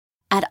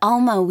At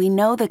Alma, we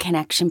know the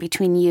connection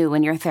between you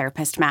and your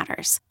therapist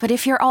matters. But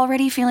if you're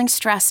already feeling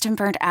stressed and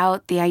burnt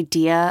out, the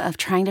idea of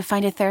trying to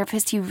find a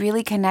therapist you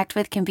really connect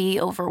with can be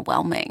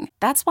overwhelming.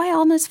 That's why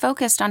Alma's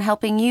focused on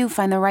helping you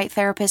find the right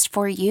therapist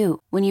for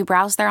you. When you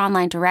browse their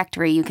online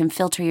directory, you can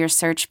filter your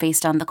search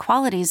based on the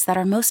qualities that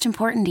are most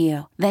important to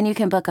you. Then you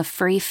can book a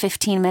free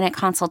 15-minute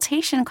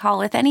consultation call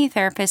with any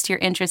therapist you're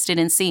interested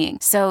in seeing,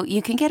 so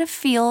you can get a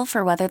feel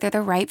for whether they're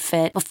the right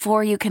fit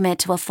before you commit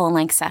to a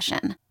full-length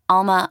session.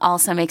 Alma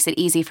also makes it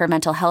easy for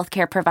mental health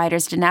care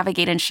providers to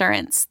navigate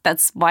insurance.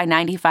 That's why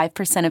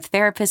 95% of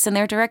therapists in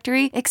their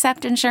directory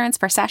accept insurance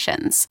for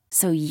sessions,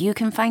 so you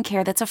can find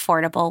care that's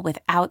affordable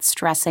without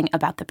stressing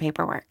about the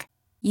paperwork.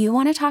 You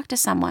want to talk to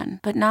someone,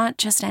 but not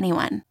just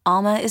anyone.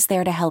 Alma is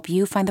there to help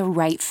you find the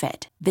right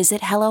fit. Visit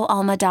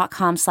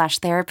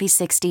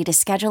helloalma.com/therapy60 to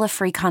schedule a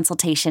free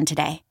consultation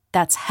today.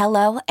 That's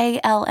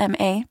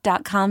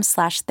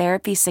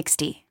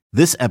helloalma.com/therapy60.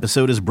 This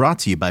episode is brought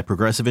to you by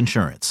Progressive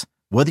Insurance.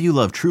 Whether you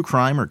love true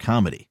crime or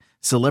comedy,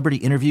 celebrity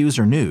interviews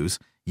or news,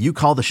 you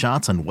call the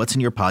shots on what's in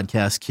your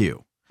podcast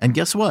queue. And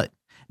guess what?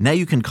 Now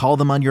you can call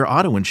them on your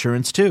auto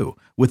insurance too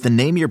with the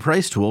Name Your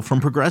Price tool from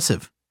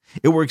Progressive.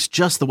 It works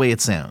just the way it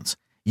sounds.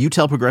 You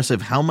tell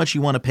Progressive how much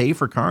you want to pay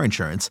for car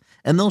insurance,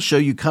 and they'll show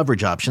you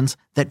coverage options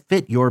that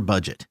fit your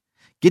budget.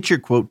 Get your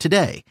quote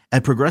today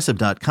at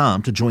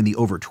Progressive.com to join the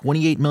over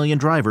 28 million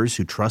drivers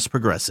who trust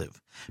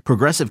Progressive.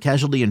 Progressive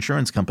Casualty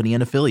Insurance Company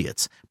and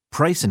Affiliates.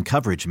 Price and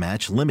coverage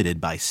match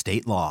limited by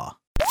state law.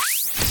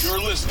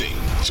 You're listening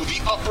to the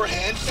Upper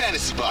Hand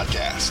Fantasy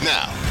Podcast.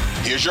 Now,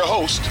 here's your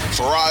host,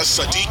 Faraz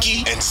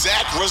Siddiqui and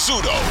Zach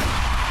Rizzuto.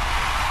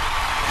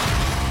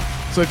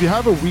 So if you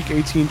have a Week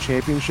 18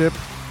 championship,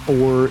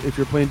 or if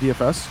you're playing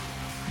DFS,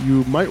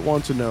 you might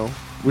want to know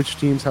which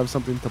teams have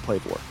something to play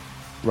for,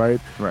 right?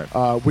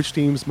 Which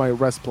teams might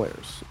rest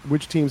players,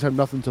 which teams have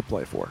nothing to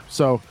play for.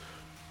 So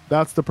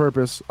that's the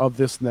purpose of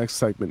this next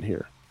segment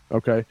here,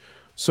 okay?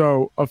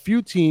 So a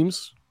few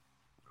teams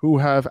who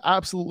have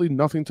absolutely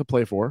nothing to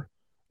play for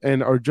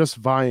and are just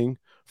vying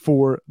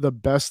for the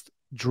best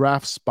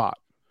draft spot,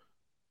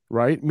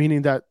 right?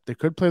 Meaning that they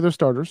could play their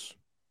starters,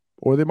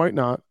 or they might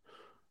not.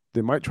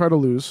 They might try to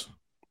lose,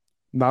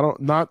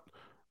 not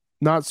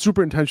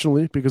super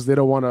intentionally because they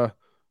don't want to,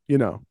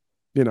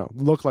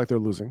 look like they're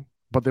losing,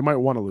 but they might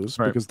want to lose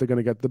because they're going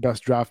to get the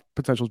best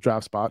potential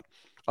draft spot.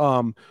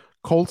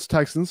 Colts,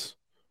 Texans,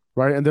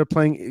 right? And they're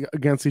playing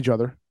against each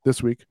other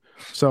this week.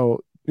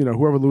 So,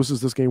 whoever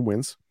loses this game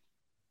wins.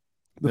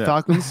 The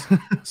Falcons,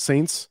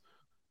 Saints,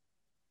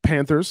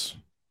 Panthers.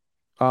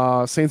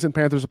 Saints and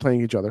Panthers are playing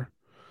each other.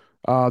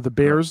 The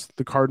Bears,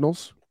 the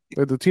Cardinals,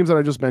 the teams that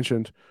I just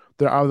mentioned,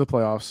 they're out of the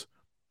playoffs.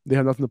 They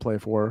have nothing to play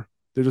for.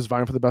 They're just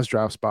vying for the best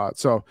draft spot.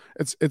 So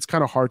it's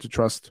kind of hard to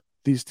trust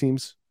these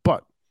teams.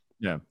 But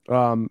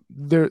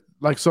they're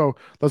like, so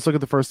let's look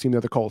at the first team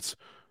there, the Colts.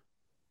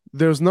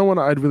 There's no one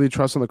I'd really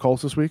trust on the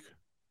Colts this week,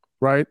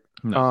 right?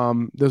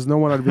 No. There's no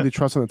one I'd really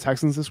trust on the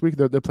Texans this week.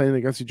 They're playing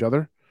against each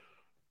other,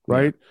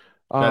 right?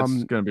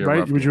 That's going to be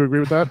right. Would you agree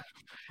with that?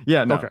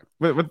 Yeah, no. Okay.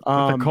 With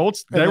the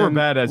Colts, they were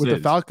bad as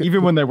is,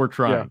 even when they were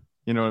trying. Yeah.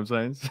 You know what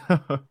I'm saying?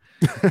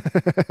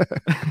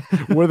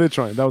 Were they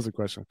trying? That was the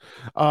question.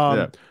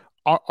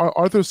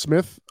 Arthur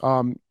Smith,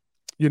 for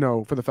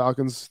the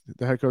Falcons,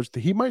 the head coach,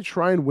 he might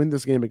try and win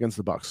this game against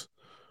the Bucs,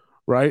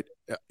 right?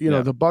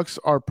 The Bucs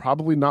are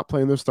probably not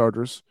playing their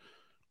starters.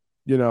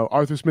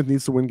 Arthur Smith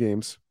needs to win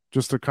games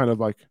just to kind of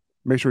like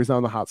make sure he's not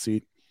on the hot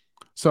seat.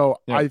 So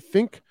I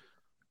think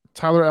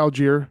Tyler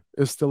Algier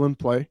is still in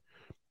play.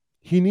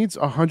 He needs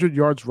 100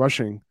 yards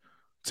rushing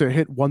to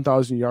hit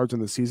 1,000 yards in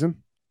the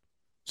season.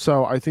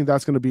 So I think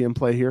that's going to be in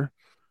play here.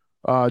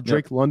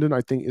 Drake London,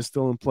 I think, is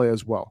still in play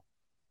as well,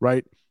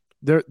 right?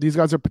 These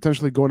guys are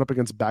potentially going up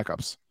against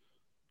backups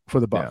for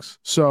the Bucs.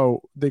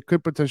 So they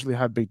could potentially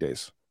have big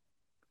days.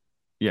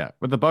 Yeah,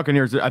 with the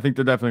Buccaneers, I think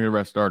they're definitely going to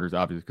rest starters,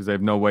 obviously, because they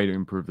have no way to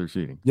improve their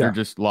seeding. Yeah. They're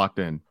just locked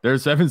in. They're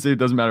 7 seed,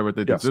 doesn't matter what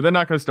they do. Yes. So they're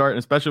not going to start, and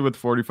especially with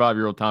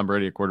 45-year-old Tom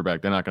Brady at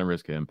quarterback, they're not going to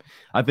risk him.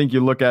 I think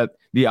you look at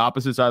the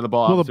opposite side of the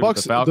ball. Well, the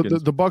Falcons.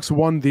 Bucs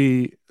won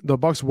the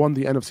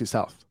NFC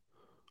South.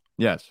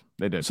 Yes,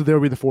 they did. So they'll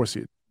be the 4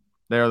 seed.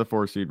 They are the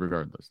 4 seed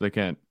regardless. They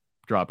can't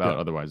drop out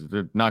otherwise.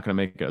 They're not going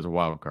to make it as a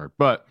wild card.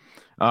 But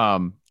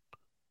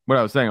what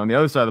I was saying, on the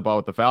other side of the ball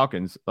with the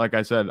Falcons, like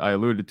I said, I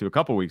alluded to a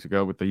couple weeks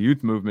ago with the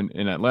youth movement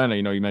in Atlanta.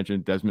 You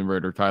mentioned Desmond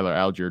Ridder, Tyler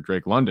Algier,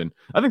 Drake London.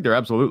 I think they're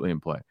absolutely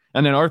in play.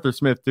 And then Arthur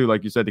Smith, too,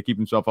 like you said, to keep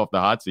himself off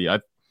the hot seat.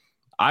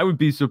 I would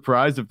be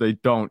surprised if they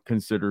don't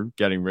consider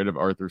getting rid of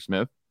Arthur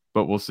Smith,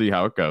 but we'll see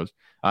how it goes.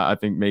 I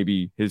think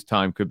maybe his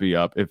time could be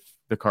up if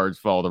the cards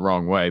fall the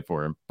wrong way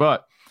for him.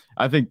 But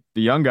I think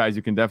the young guys,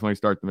 you can definitely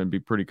start them and be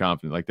pretty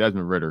confident, like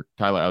Desmond Ridder,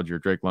 Tyler Algier,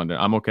 Drake London.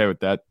 I'm okay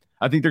with that.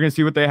 I think they're going to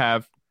see what they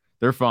have.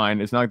 They're fine.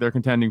 It's not like they're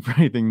contending for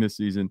anything this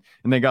season,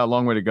 and they got a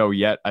long way to go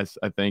yet, I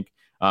think,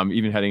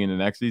 even heading into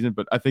next season.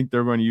 But I think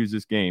they're going to use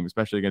this game,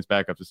 especially against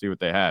backups, to see what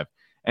they have.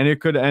 And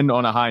it could end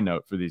on a high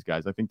note for these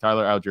guys. I think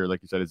Tyler Algier,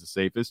 like you said, is the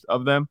safest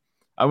of them.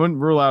 I wouldn't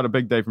rule out a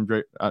big day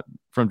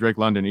from Drake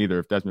London either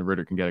if Desmond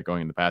Ridder can get it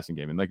going in the passing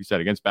game. And like you said,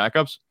 against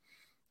backups,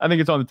 I think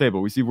it's on the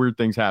table. We see weird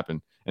things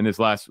happen in this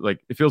last,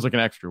 like, it feels like an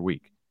extra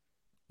week.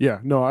 Yeah,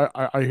 no,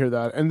 I hear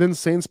that. And then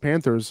Saints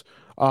Panthers,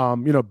 I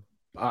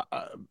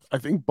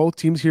think both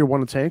teams here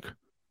want to tank,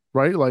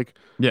 right? Like,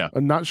 yeah,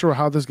 I'm not sure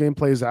how this game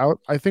plays out.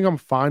 I think I'm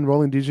fine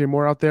rolling DJ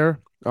Moore out there.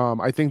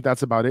 I think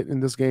that's about it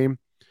in this game.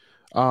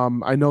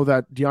 I know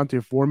that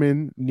Deontay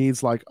Foreman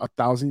needs like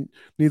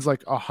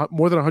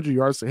more than 100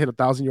 yards to hit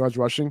 1,000 yards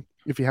rushing.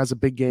 If he has a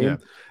big game,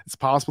 it's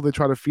possible they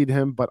try to feed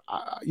him. But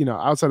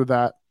outside of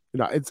that,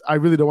 I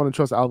really don't want to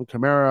trust Alvin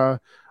Kamara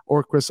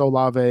or Chris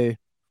Olave.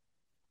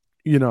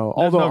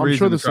 Although I'm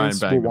sure the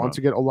Saints will want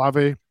to get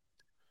Olave.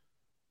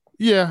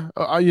 Yeah,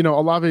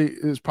 Olave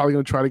is probably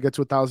going to try to get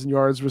to 1,000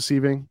 yards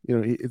receiving.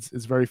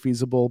 It's very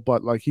feasible,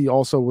 but like he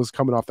also was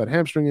coming off that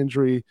hamstring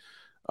injury.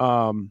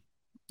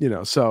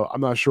 So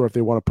I'm not sure if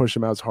they want to push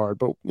him as hard,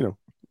 but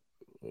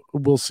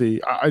we'll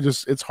see.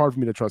 It's hard for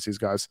me to trust these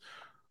guys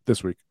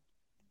this week.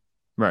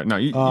 Right. No,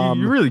 you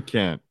really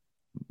can't.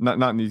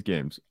 Not in these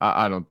games.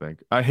 I don't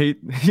think. I hate,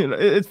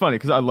 it's funny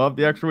because I love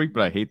the extra week,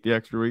 but I hate the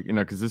extra week,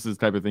 because this is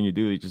the type of thing you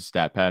do. You just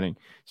stat padding,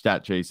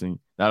 stat chasing,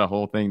 not a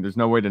whole thing. There's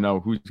no way to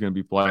know who's going to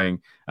be playing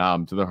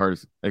to the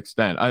hardest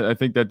extent. I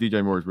think that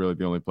DJ Moore is really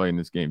the only play in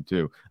this game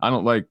too. I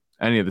don't like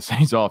any of the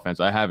Saints offense.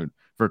 I haven't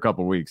for a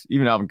couple of weeks,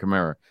 even Alvin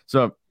Kamara.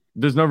 So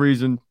there's no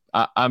reason.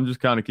 I'm just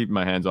kind of keeping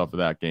my hands off of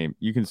that game.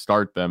 You can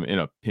start them in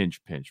a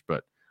pinch,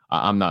 but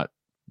I'm not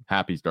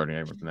happy starting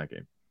anyone from that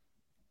game.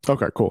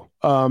 Okay, cool.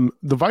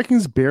 The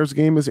Vikings-Bears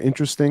game is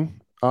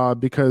interesting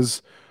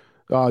because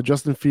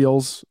Justin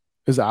Fields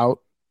is out,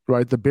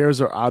 right? The Bears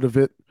are out of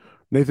it.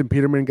 Nathan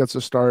Peterman gets a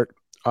start.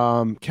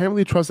 Can't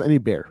really trust any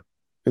Bear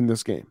in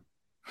this game.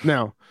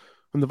 Now,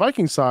 on the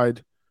Vikings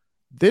side,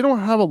 they don't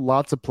have a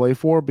lot to play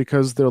for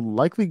because they're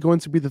likely going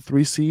to be the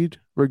 3 seed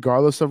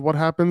regardless of what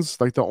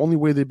happens. Like the only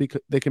way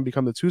they can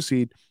become the 2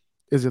 seed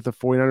is if the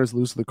 49ers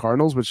lose to the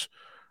Cardinals, which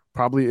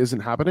probably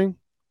isn't happening.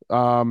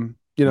 Right.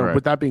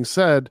 With that being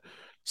said,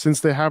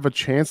 since they have a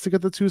chance to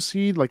get the 2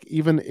 seed, like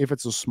even if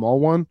it's a small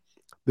one,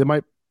 they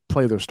might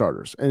play their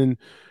starters. And,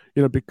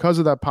 because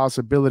of that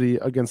possibility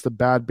against the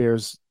bad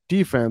Bears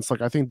defense,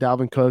 like I think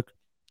Dalvin Cook,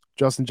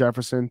 Justin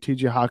Jefferson,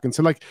 TJ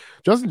Hawkinson, like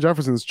Justin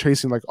Jefferson is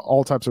chasing like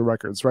all types of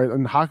records, right?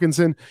 And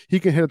Hawkinson, he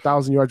can hit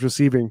 1,000 yards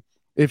receiving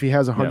if he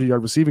has a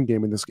 100-yard receiving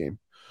game in this game.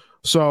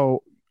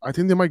 So I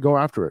think they might go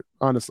after it,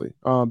 honestly,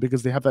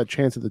 because they have that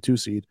chance at the 2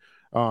 seed,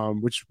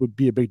 which would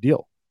be a big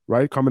deal.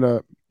 Right, coming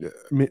to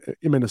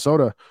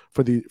Minnesota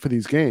for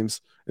these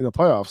games in the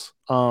playoffs.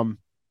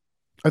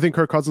 I think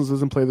Kirk Cousins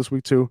doesn't play this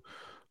week too.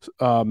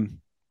 I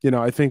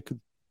think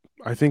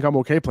I'm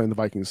okay playing the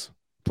Vikings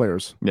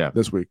players.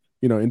 This week.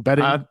 In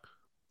betting,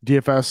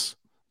 DFS,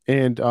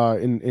 and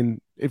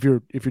in if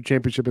your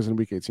championship is in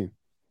week 18.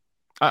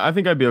 I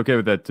think I'd be okay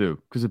with that too,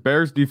 because the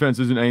Bears defense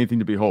isn't anything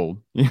to behold.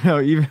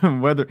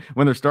 Even when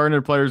they're starting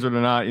their players or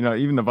they're not.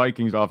 Even the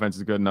Vikings offense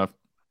is good enough.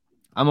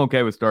 I'm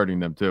okay with starting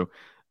them too.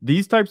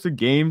 These types of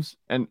games,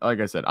 and like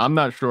I said, I'm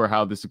not sure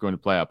how this is going to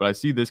play out, but I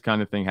see this kind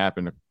of thing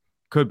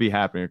could be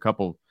happening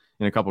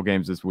in a couple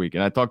games this week.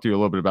 And I talked to you a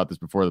little bit about this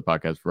before the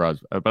podcast for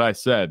us, but I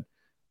said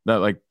that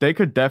like they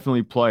could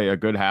definitely play a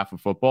good half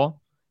of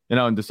football,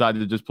 and decide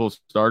to just pull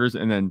starters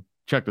and then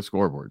check the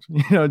scoreboards,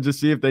 just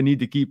see if they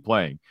need to keep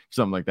playing,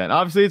 something like that. And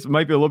obviously, it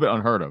might be a little bit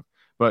unheard of,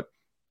 but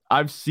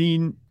I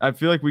feel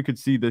like we could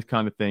see this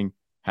kind of thing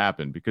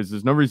happen because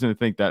there's no reason to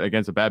think that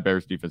against a bad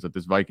Bears defense that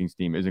this Vikings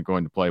team isn't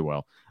going to play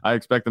well. I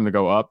expect them to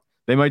go up.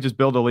 They might just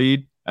build a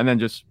lead and then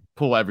just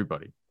pull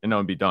everybody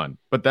and be done.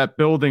 But that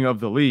building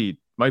of the lead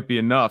might be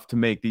enough to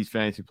make these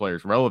fantasy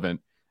players relevant.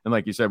 And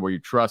like you said, where you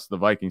trust the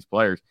Vikings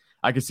players,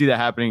 I could see that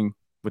happening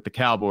with the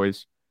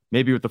Cowboys,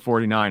 maybe with the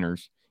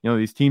 49ers,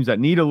 these teams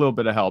that need a little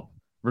bit of help,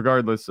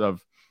 regardless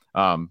of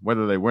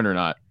whether they win or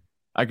not.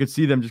 I could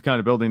see them just kind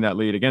of building that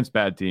lead against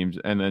bad teams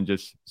and then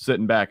just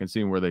sitting back and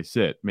seeing where they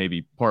sit,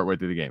 maybe partway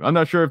through the game. I'm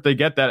not sure if they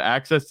get that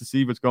access to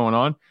see what's going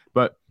on,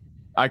 but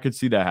I could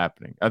see that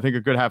happening. I think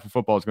a good half of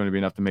football is going to be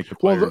enough to make the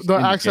players the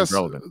access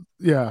relevant.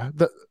 Yeah.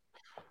 The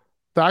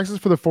access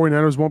for the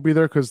 49ers won't be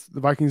there because the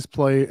Vikings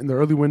play in the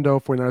early window,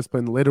 49ers play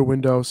in the later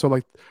window. So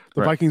like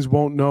the Vikings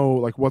won't know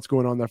like what's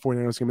going on in that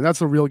 49ers game. And that's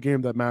the real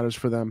game that matters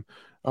for them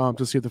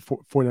to see if the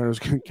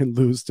 49ers can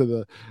lose to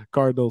the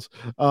Cardinals.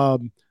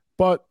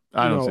 But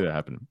I don't see that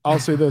happening. I'll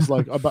say this,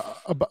 like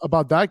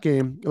about that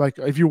game, like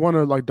if you want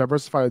to like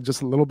diversify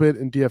just a little bit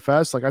in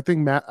DFS, like I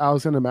think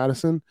Alexander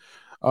Mattison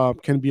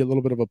can be a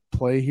little bit of a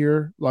play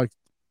here, like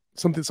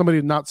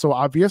somebody not so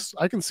obvious.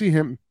 I can see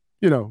him,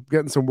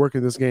 getting some work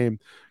in this game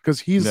because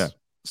he's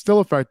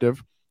still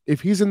effective.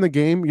 If he's in the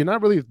game, you're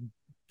not really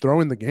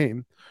throwing the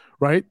game,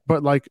 right?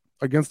 But like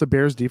against the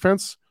Bears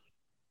defense,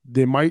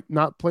 they might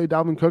not play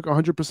Dalvin Cook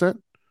 100%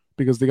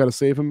 because they got to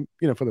save him,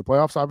 for the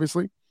playoffs,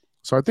 obviously.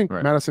 So I think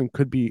Madison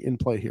could be in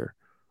play here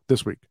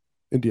this week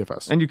in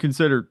DFS. And you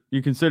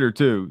consider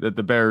too that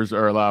the Bears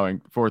are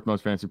allowing 4th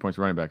most fantasy points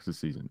to running backs this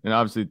season. And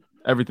obviously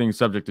everything's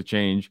subject to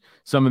change.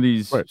 Some of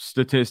these Right.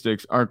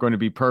 statistics aren't going to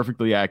be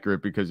perfectly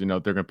accurate because, they're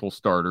going to pull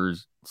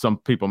starters. Some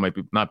people might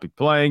not be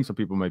playing. Some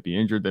people might be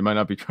injured. They might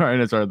not be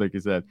trying as hard, like you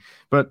said.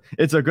 But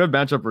it's a good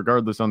matchup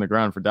regardless on the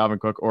ground for Dalvin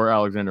Cook or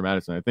Alexander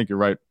Mattison. I think you're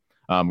right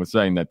with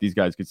saying that these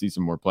guys could see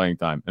some more playing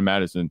time. And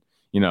Mattison,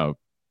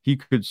 he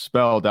could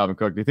spell Dalvin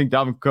Cook. Do you think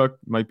Dalvin Cook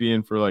might be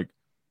in for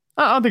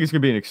I don't think it's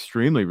going to be an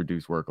extremely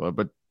reduced workload,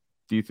 but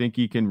do you think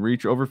he can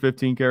reach over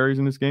 15 carries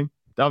in this game,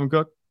 Dalvin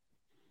Cook?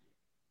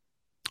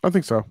 I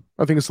think so.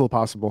 I think it's still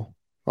possible.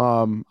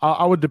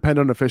 I would depend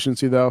on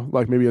efficiency though,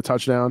 like maybe a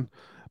touchdown,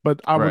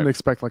 but I wouldn't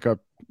expect like a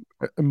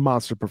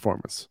monster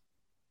performance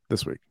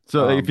this week.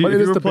 So if you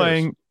were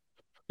playing,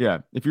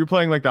 if you were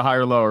playing like the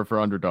higher lower for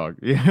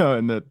underdog,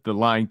 and the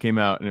line came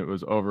out and it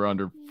was over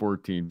under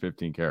 14,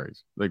 15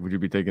 carries, like would you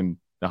be taking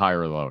the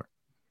higher or lower?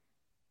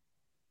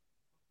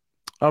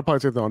 I'll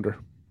probably take the under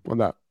on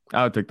that.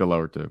 I would take the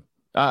lower too.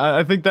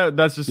 I think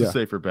that's just a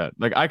safer bet.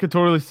 Like I could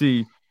totally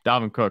see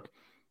Dalvin Cook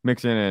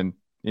mixing in,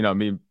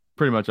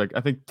 pretty much like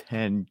I think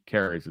 10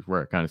 carries is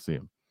where I kind of see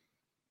him.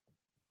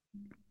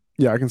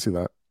 Yeah, I can see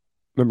that.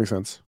 That makes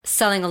sense.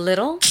 Selling a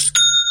little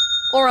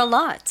or a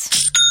lot?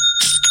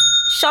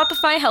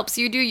 Shopify helps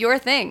you do your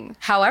thing,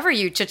 however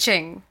you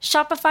cha-ching.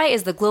 Shopify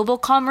is the global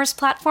commerce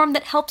platform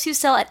that helps you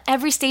sell at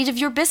every stage of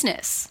your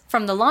business.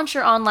 From the launch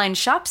your online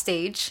shop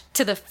stage,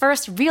 to the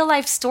first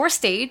real-life store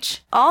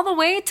stage, all the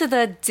way to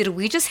the did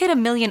we just hit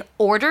 1 million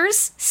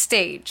orders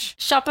stage.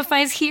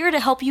 Shopify's here to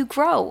help you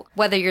grow.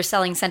 Whether you're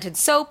selling scented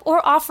soap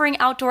or offering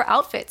outdoor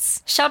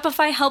outfits,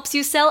 Shopify helps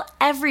you sell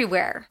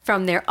everywhere.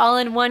 From their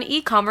all-in-one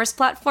e-commerce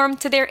platform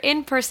to their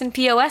in-person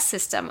POS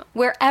system,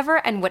 wherever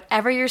and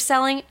whatever you're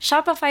selling,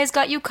 Shopify's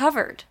got you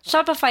covered.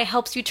 Shopify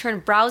helps you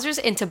turn browsers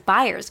into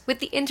buyers with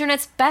the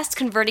internet's best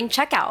converting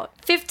checkout.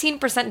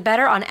 15%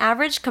 better on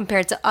average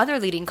compared to other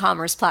leading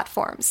commerce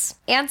platforms.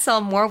 And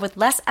sell more with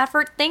less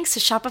effort thanks to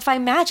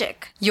Shopify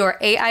Magic, your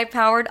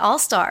AI-powered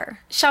all-star.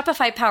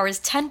 Shopify powers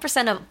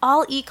 10% of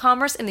all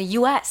e-commerce in the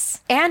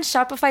US. And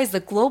Shopify is the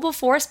global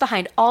force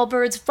behind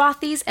Allbirds,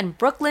 Rothy's, and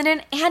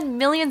Brooklinen, and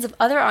millions of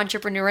other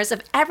entrepreneurs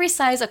of every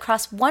size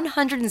across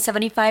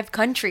 175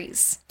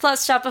 countries.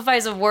 Plus,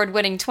 Shopify's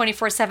award-winning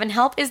 24/7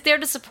 help is there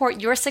to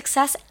support your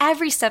success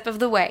every step of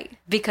the way.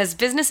 Because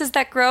businesses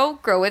that grow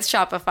with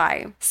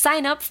Shopify.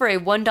 Sign up for a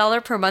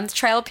 $1 per month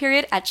trial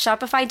period at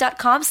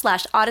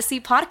shopify.com/Odyssey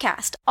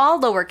Podcast, all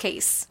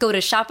lowercase. Go to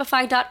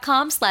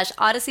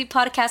shopify.com/Odyssey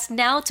Podcast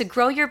now to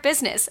grow your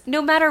business,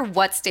 no matter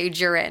what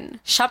stage you're in.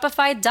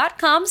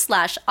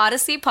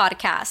 Shopify.com/Odyssey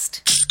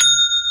Podcast.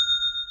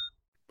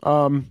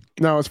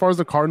 Now, as far as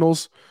the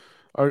Cardinals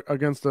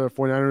against the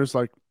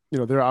 49ers,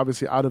 they're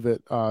obviously out of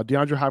it.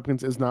 DeAndre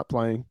Hopkins is not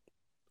playing.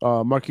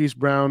 Marquise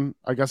Brown,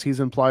 I guess he's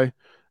in play.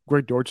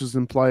 Greg Dortch is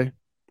in play.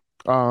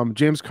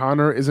 James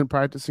Conner isn't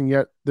practicing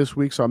yet this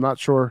week, so I'm not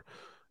sure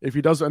if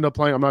he does end up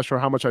playing. I'm not sure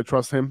how much I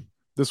trust him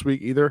this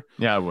week either.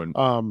 Yeah, I wouldn't.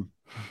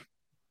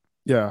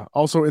 Yeah.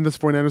 Also in this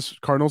 49ers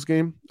Cardinals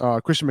game,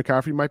 Christian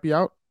McCaffrey might be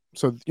out,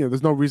 so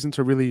there's no reason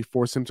to really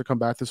force him to come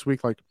back this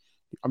week. Like,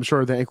 I'm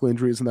sure the ankle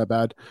injury isn't that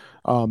bad,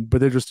 but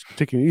they're just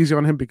taking it easy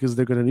on him because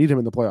they're going to need him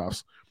in the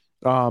playoffs.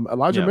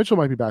 Elijah Mitchell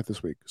might be back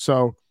this week,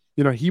 so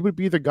he would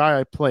be the guy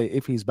I play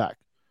if he's back.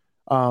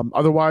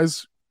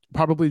 Otherwise,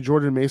 probably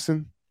Jordan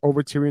Mason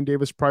over Tyrion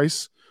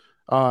Davis-Price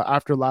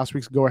after last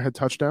week's go-ahead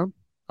touchdown.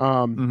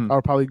 I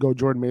would probably go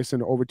Jordan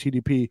Mason over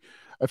TDP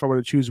if I were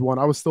to choose one.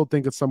 I would still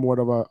think it's somewhat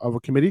of a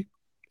committee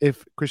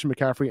if Christian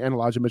McCaffrey and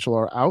Elijah Mitchell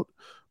are out,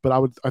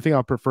 but I think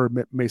I'll prefer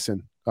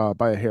Mason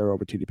by a hair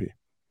over TDP.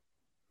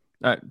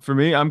 For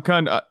me, I'm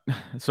kind of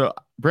so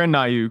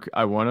Brandon Ayuk.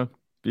 I want to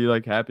be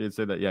happy and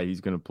say that he's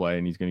going to play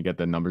and he's going to get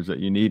the numbers that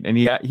you need. And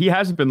he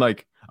hasn't been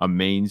a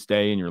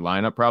mainstay in your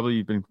lineup. Probably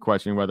you've been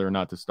questioning whether or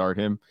not to start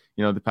him,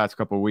 the past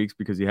couple of weeks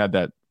because he had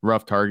that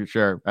rough target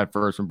share at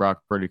first when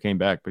Brock Purdy came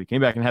back, but he came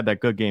back and had that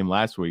good game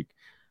last week.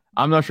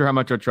 I'm not sure how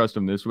much I trust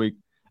him this week.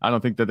 I don't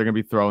think that they're going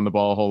to be throwing the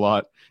ball a whole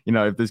lot.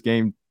 If this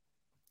game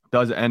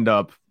does end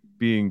up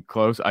being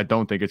close, I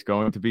don't think it's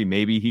going to be.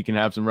 Maybe he can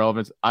have some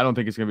relevance. I don't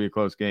think it's going to be a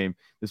close game.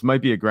 This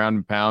might be a ground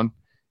and pound.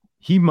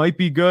 He might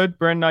be good,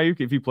 Brandon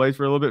Ayuk, if he plays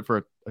for a little bit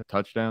for a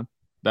touchdown.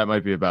 That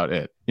might be about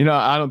it.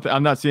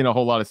 I'm not seeing a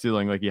whole lot of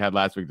ceiling like he had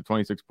last week. The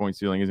 26-point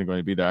ceiling isn't going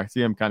to be there. I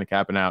see him kind of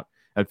capping out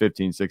at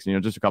 15,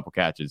 16, just a couple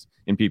catches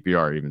in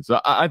PPR even. So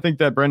I think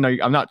that Brandon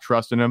Ayuk, I'm not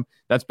trusting him.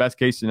 That's best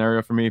case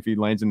scenario for me if he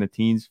lands in the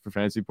teens for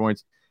fantasy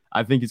points.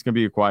 I think it's going to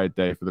be a quiet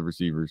day for the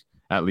receivers,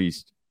 at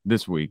least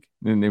this week,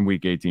 in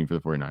week 18 for the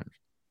 49ers.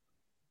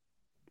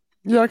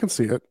 Yeah, I can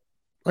see it.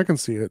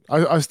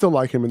 I still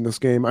like him in this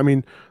game. I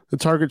mean, the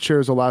target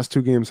shares the last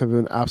two games have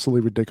been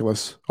absolutely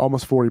ridiculous,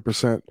 almost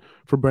 40%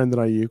 for Brandon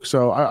Ayuk.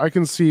 So I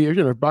can see,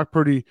 if Brock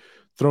Purdy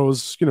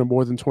throws,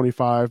 more than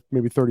 25,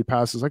 maybe 30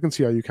 passes, I can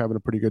see Ayuk having a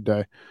pretty good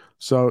day.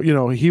 So,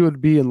 he would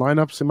be in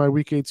lineups in my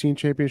Week 18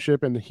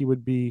 championship, and he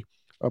would be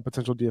a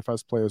potential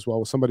DFS play as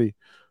well with somebody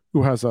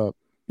who has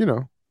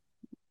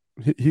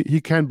he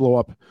can blow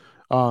up,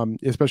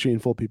 especially in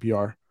full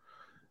PPR.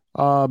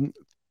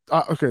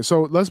 Okay,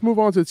 so let's move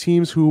on to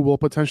teams who will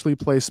potentially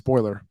play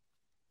spoiler.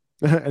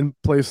 and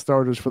play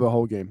starters for the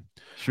whole game.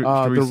 Should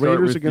the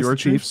Raiders against the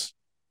Chiefs.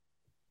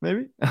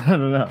 Maybe? I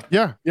don't know.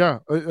 Yeah.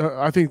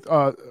 I think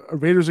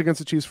Raiders against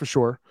the Chiefs for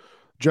sure.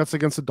 Jets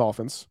against the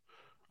Dolphins.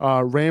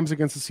 Rams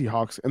against the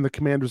Seahawks. And the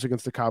Commanders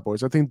against the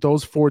Cowboys. I think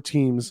those 4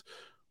 teams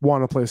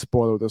want to play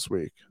spoiler this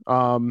week.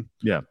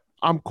 Yeah.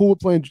 I'm cool with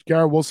playing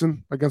Garrett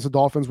Wilson against the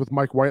Dolphins with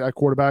Mike White at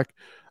quarterback.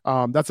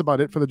 That's about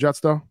it for the Jets,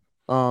 though.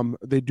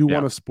 They do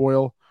want to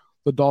spoil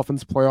the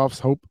Dolphins'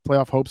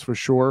 playoff hopes for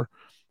sure.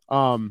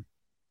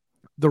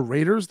 The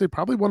Raiders, they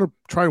probably want to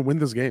try and win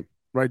this game,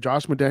 right?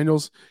 Josh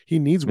McDaniels, he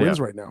needs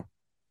wins right now,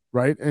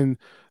 right? And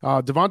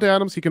Devontae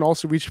Adams, he can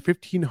also reach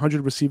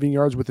 1,500 receiving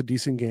yards with a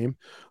decent game.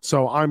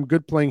 So I'm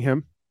good playing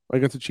him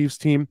against the Chiefs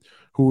team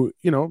who,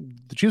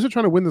 the Chiefs are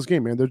trying to win this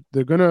game, man.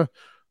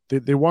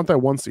 They want that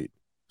 1 seed.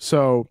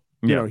 So,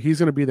 he's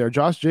going to be there.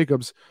 Josh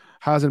Jacobs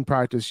hasn't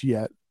practiced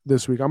yet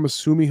this week. I'm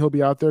assuming he'll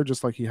be out there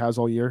just like he has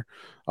all year,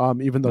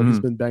 even though he's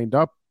been banged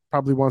up.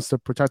 Probably wants to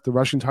protect the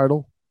rushing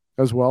title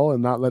as well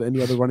and not let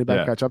any other running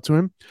back catch up to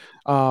him.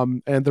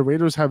 And the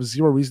Raiders have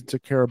zero reason to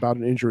care about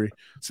an injury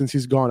since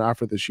he's gone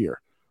after this year.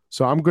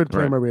 So I'm good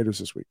playing my Raiders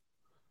this week.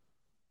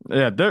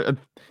 Yeah,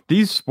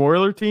 these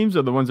spoiler teams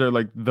are the ones that are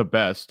like the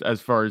best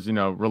as far as,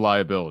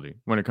 reliability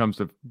when it comes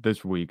to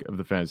this week of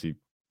the fantasy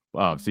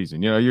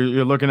season.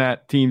 You're looking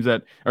at teams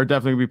that are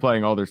definitely going to be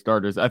playing all their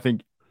starters. I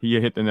think he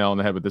hit the nail on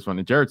the head with this one.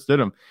 And Jarrett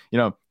Stidham,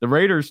 the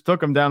Raiders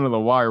took him down to the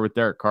wire with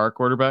Derek Carr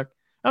quarterback.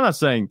 I'm not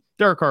saying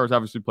Derek Carr was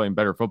obviously playing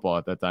better football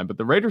at that time, but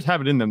the Raiders have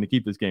it in them to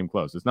keep this game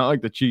close. It's not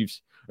like the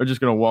Chiefs are just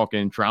going to walk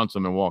in, trounce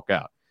them, and walk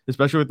out,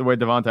 especially with the way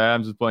Devontae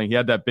Adams is playing. He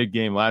had that big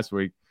game last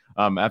week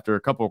after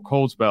a couple of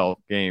cold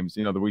spell games,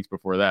 the weeks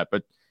before that.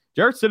 But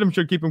Jarrett Stidham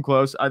should keep him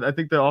close. I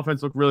think the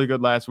offense looked really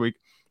good last week.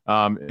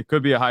 It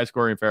could be a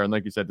high-scoring affair, and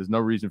like you said, there's no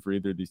reason for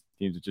either of these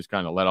teams to just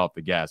kind of let off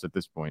the gas at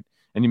this point.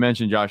 And you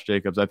mentioned Josh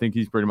Jacobs. I think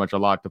he's pretty much a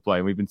lock to play,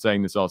 and we've been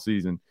saying this all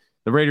season.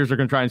 The Raiders are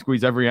going to try and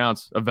squeeze every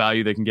ounce of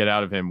value they can get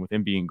out of him with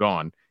him being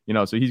gone.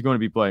 So he's going to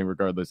be playing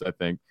regardless, I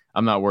think.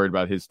 I'm not worried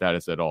about his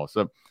status at all.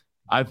 So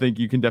I think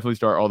you can definitely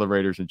start all the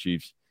Raiders and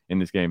Chiefs in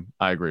this game.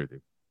 I agree with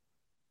you.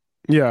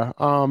 Yeah.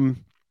 And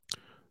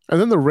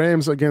then the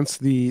Rams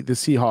against the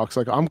Seahawks.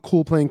 Like, I'm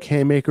cool playing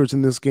Cam Akers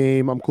in this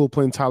game. I'm cool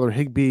playing Tyler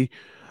Higbee.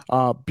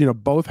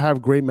 Both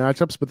have great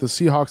matchups, but the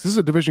Seahawks, this is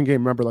a division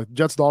game. Remember, like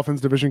Jets Dolphins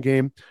division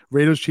game,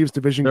 Raiders Chiefs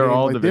division game.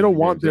 All like, they don't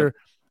want their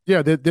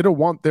they don't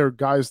want their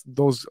guys,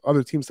 those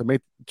other teams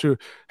to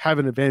have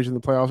an advantage in the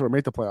playoffs or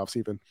make the playoffs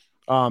even.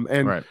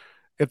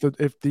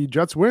 If the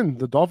Jets win,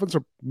 the Dolphins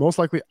are most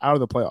likely out of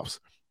the playoffs.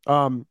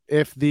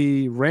 If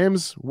the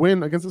Rams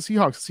win against the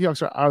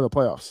Seahawks are out of the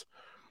playoffs,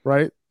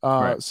 right?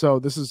 So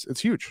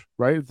it's huge,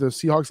 right? If the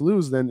Seahawks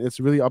lose, then it's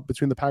really up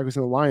between the Packers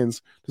and the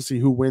Lions to see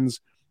who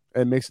wins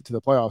and makes it to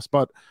the playoffs.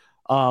 But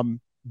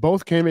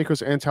both Cam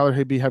Akers and Tyler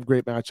Higbee have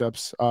great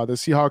matchups. The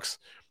Seahawks,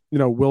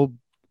 will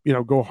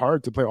go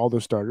hard to play all their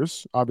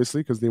starters,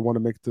 obviously, because they want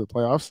to make it to the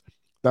playoffs.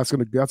 That's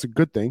a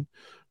good thing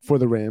for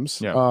the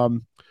Rams. Yeah.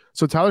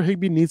 So Tyler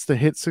Higbee needs to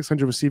hit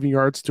 600 receiving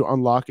yards to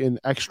unlock an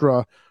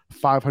extra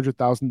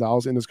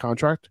 $500,000 in his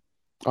contract.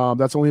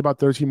 That's only about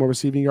 13 more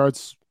receiving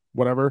yards,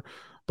 whatever.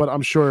 But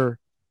I'm sure,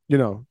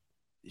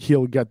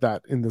 he'll get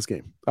that in this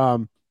game.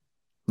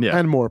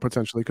 And more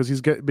potentially because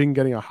he's been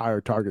getting a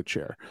higher target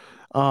share.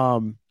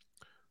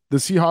 The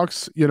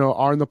Seahawks,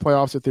 are in the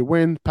playoffs if they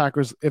win.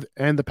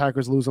 The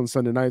Packers lose on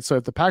Sunday night. So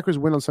if the Packers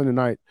win on Sunday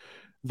night,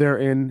 they're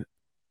in,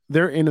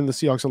 and the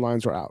Seahawks and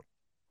Lions are out.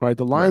 Right,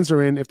 the Lions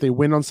are in if they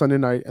win on Sunday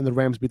night and the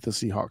Rams beat the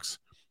Seahawks.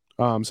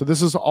 So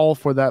this is all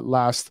for that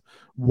last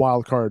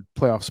wild card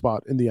playoff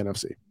spot in the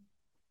NFC.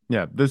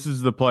 Yeah, this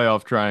is the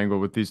playoff triangle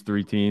with these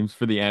 3 teams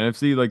for the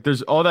NFC. Like,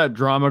 there's all that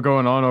drama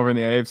going on over in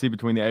the AFC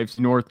between the AFC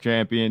North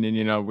champion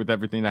and, with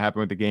everything that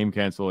happened with the game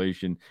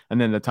cancellation and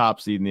then the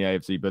top seed in the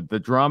AFC. But the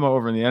drama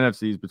over in the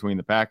NFC is between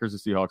the Packers,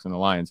 the Seahawks, and the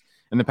Lions.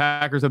 And the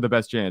Packers have the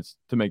best chance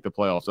to make the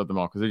playoffs of them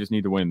all because they just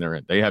need to win. They're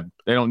in. They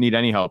don't need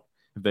any help.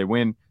 If they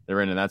win,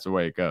 they're in, and that's the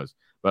way it goes.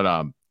 But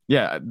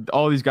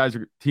all these teams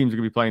are going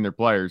to be playing their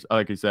players.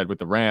 Like I said, with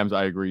the Rams,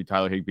 I agree.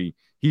 Tyler Higbee,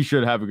 he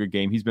should have a good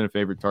game. He's been a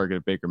favorite target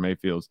of Baker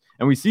Mayfield's.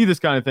 And we see this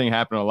kind of thing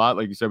happen a lot,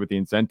 like you said, with the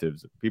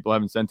incentives. People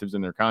have incentives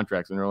in their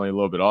contracts, and they're only a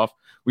little bit off.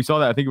 We saw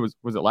that, I think it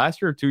was it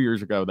last year or 2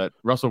 years ago, that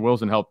Russell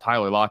Wilson helped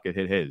Tyler Lockett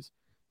hit his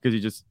because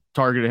he just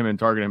targeted him at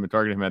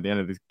the end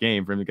of this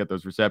game for him to get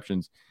those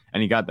receptions,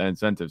 and he got that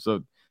incentive.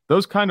 So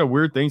those kind of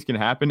weird things can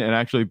happen and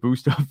actually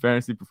boost up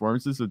fantasy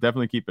performances, so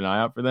definitely keep an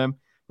eye out for them.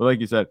 But like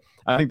you said,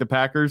 I think the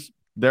Packers,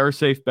 they're a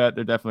safe bet.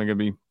 They're definitely going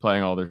to be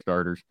playing all their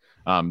starters.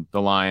 The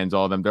Lions,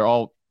 all of them, they're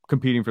all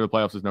competing for the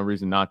playoffs. There's no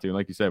reason not to. And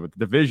like you said, with the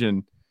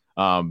division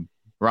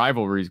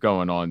rivalries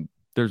going on,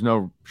 there's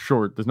no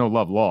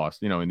love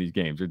lost, in these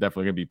games. They're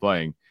definitely going to be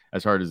playing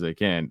as hard as they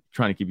can,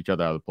 trying to keep each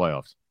other out of the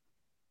playoffs.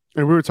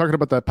 And we were talking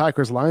about that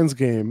Packers-Lions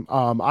game.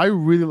 I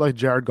really like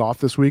Jared Goff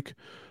this week.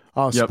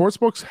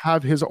 Sportsbooks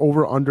have his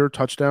over-under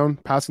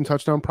passing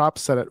touchdown prop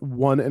set at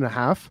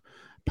 1.5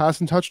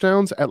 passing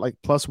touchdowns at like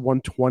plus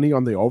 120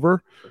 on the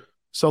over.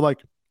 So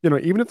like,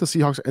 even if the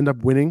Seahawks end up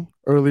winning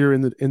earlier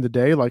in the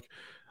day, like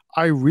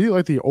I really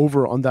like the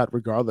over on that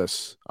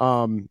regardless.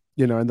 And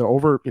the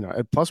over,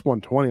 at plus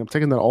 120, I'm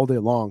taking that all day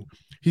long.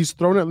 He's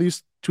thrown at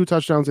least 2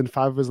 touchdowns in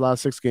 5 of his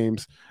last 6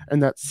 games,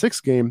 and that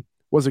 6th game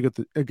was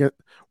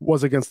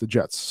against the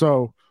Jets.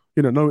 So,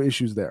 no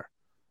issues there.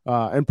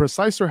 And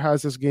Preciser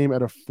has this game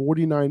at a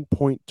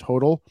 49-point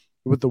total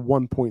with the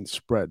 1-point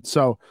spread.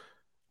 So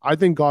I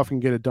think Goff can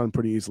get it done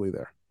pretty easily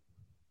there.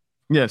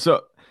 Yeah,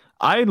 so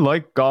I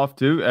like Goff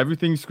too.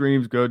 Everything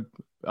screams good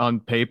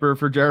on paper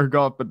for Jared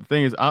Goff, but the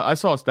thing is, I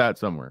saw a stat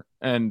somewhere,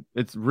 and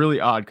it's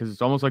really odd because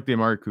it's almost like the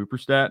Amari Cooper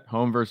stat,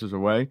 home versus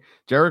away.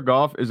 Jared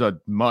Goff is a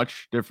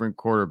much different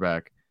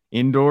quarterback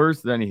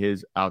indoors than he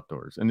is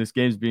outdoors, and this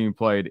game's being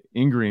played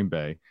in Green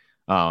Bay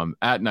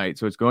at night,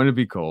 so it's going to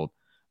be cold.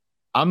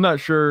 I'm not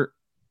sure.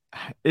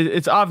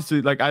 It's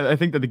obviously like I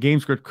think that the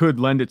game script could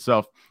lend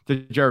itself to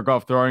Jared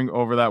Goff throwing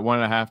over that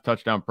 1.5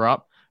 touchdown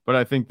prop, but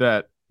I think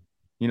that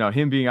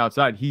him being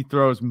outside, he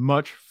throws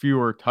much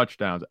fewer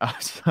touchdowns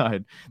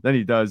outside than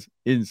he does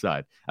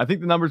inside. I think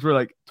the numbers were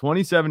like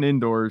 27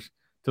 indoors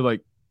to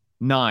like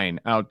 9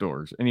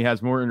 outdoors, and he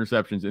has more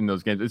interceptions in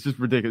those games. It's just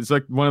ridiculous. It's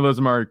like one of those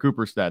Amari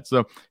Cooper stats.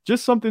 So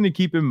just something to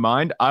keep in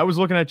mind. I was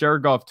looking at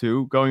Jared Goff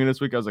too going in this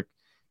week. I was like,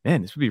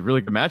 man, this would be a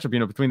really good matchup,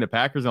 between the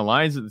Packers and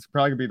Lions. It's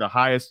probably going to be the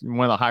highest,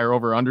 one of the higher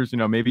over-unders,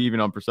 maybe even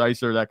on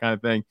Preciser, that kind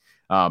of thing.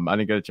 I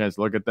didn't get a chance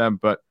to look at them,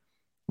 but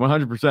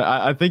 100%.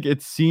 I think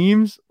it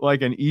seems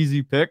like an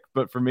easy pick,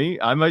 but for me,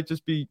 I might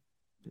just be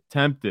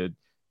tempted.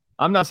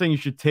 I'm not saying you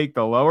should take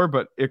the lower,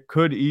 but it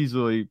could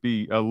easily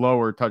be a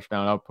lower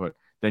touchdown output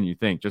than you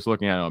think, just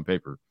looking at it on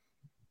paper.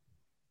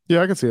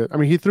 Yeah, I can see it. I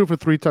mean, he threw for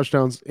 3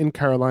 touchdowns in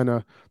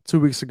Carolina 2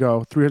 weeks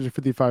ago,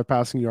 355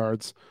 passing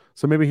yards.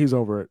 So maybe he's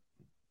over it.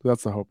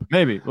 That's the hope.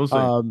 Maybe. We'll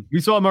see. We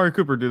saw Amari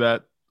Cooper do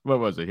that. What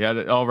was it? He had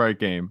an all right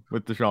game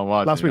with Deshaun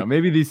Watson. Last week.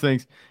 Maybe these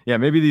things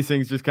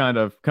just kind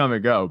of come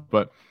and go,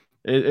 but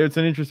it's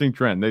an interesting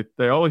trend.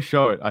 They always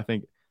show it. I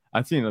think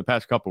I've seen it in the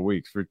past couple of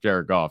weeks for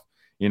Jared Goff.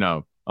 They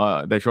show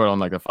it on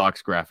like the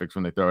Fox graphics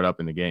when they throw it up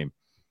in the game.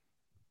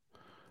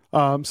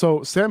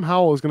 So Sam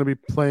Howell is going to be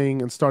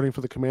playing and starting for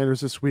the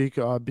Commanders this week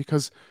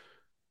because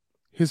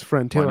his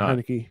friend Taylor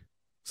Heineke,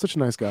 such a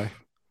nice guy,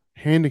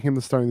 handing him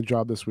the starting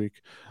job this week.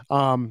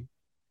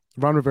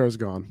 Ron Rivera is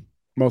gone,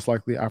 most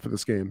likely after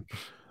this game.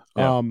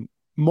 Yeah.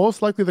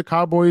 Most likely the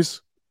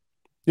Cowboys,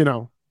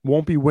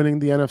 won't be winning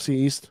the NFC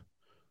East.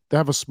 They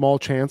have a small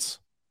chance,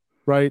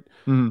 right?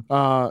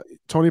 Mm-hmm.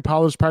 Tony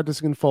Pollard's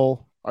practicing in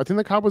full. I think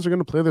the Cowboys are going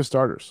to play their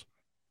starters.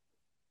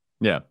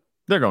 Yeah,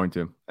 they're going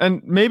to.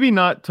 And maybe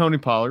not Tony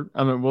Pollard.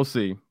 I mean, we'll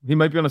see. He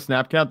might be on a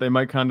snap count. They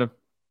might kind of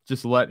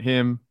just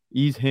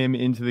ease him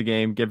into the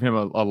game, give him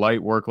a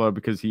light workload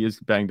because he is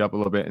banged up a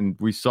little bit. And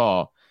we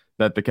saw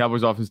that the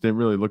Cowboys offense didn't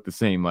really look the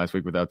same last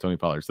week without Tony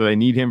Pollard. So they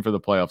need him for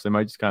the playoffs. They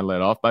might just kind of let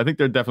off. But I think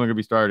they're definitely going to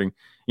be starting,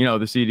 the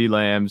CeeDee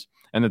Lambs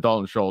and the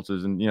Dalton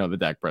Schultzes and, the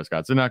Dak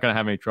Prescotts. They're not going to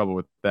have any trouble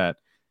with that.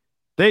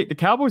 The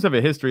Cowboys have a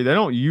history. They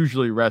don't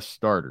usually rest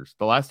starters.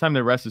 The last time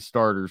they rested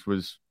starters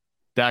was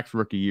Dak's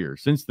rookie year.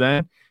 Since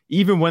then,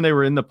 even when they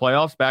were in the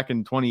playoffs back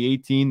in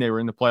 2018, they were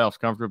in the playoffs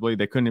comfortably.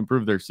 They couldn't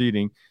improve their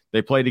seeding.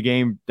 They played a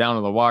game down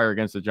to the wire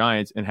against the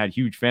Giants and had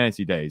huge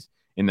fantasy days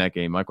in that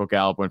game. Michael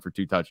Gallup went for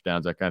 2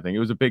 touchdowns, that kind of thing. It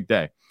was a big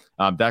day.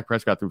 Dak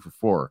Prescott threw for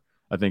 4,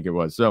 I think it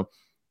was. So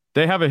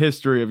they have a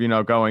history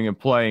of, going and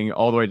playing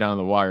all the way down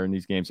the wire in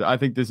these games. So I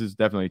think this is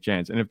definitely a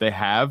chance. And if they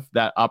have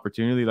that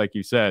opportunity, like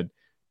you said,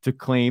 to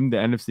claim the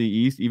NFC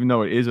East, even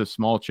though it is a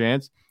small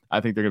chance, I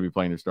think they're going to be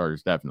playing their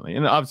starters, definitely.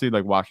 And obviously,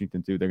 like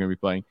Washington, too, they're going to be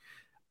playing.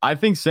 I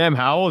think Sam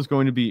Howell is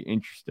going to be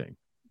interesting.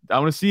 I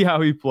want to see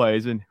how he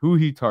plays and who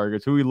he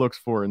targets, who he looks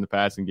for in the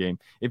passing game.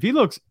 If he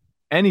looks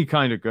any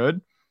kind of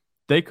good,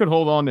 they could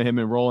hold on to him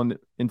and roll into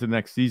the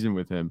next season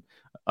with him,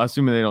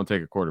 assuming they don't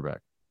take a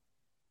quarterback.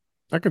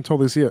 I can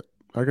totally see it.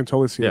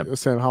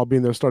 Sam Howell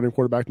being their starting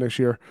quarterback next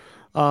year.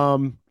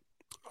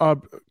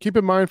 Keep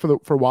in mind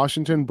for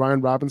Washington,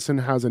 Brian Robinson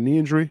has a knee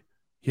injury.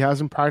 He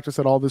hasn't practiced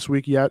at all this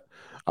week yet.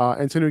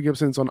 Antonio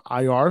Gibson's on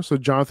IR, so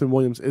Jonathan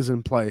Williams is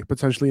in play,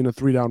 potentially in a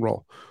 3-down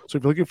role. So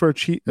if you're looking for a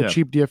cheap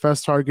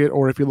DFS target,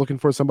 or if you're looking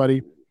for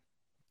somebody,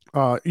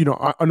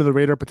 under the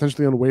radar,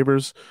 potentially on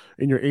waivers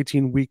in your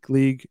 18-week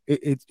league,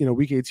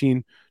 week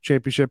 18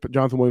 championship,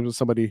 Jonathan Williams is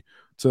somebody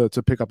to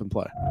pick up and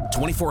play.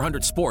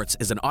 2400 Sports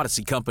is an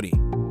Odyssey company.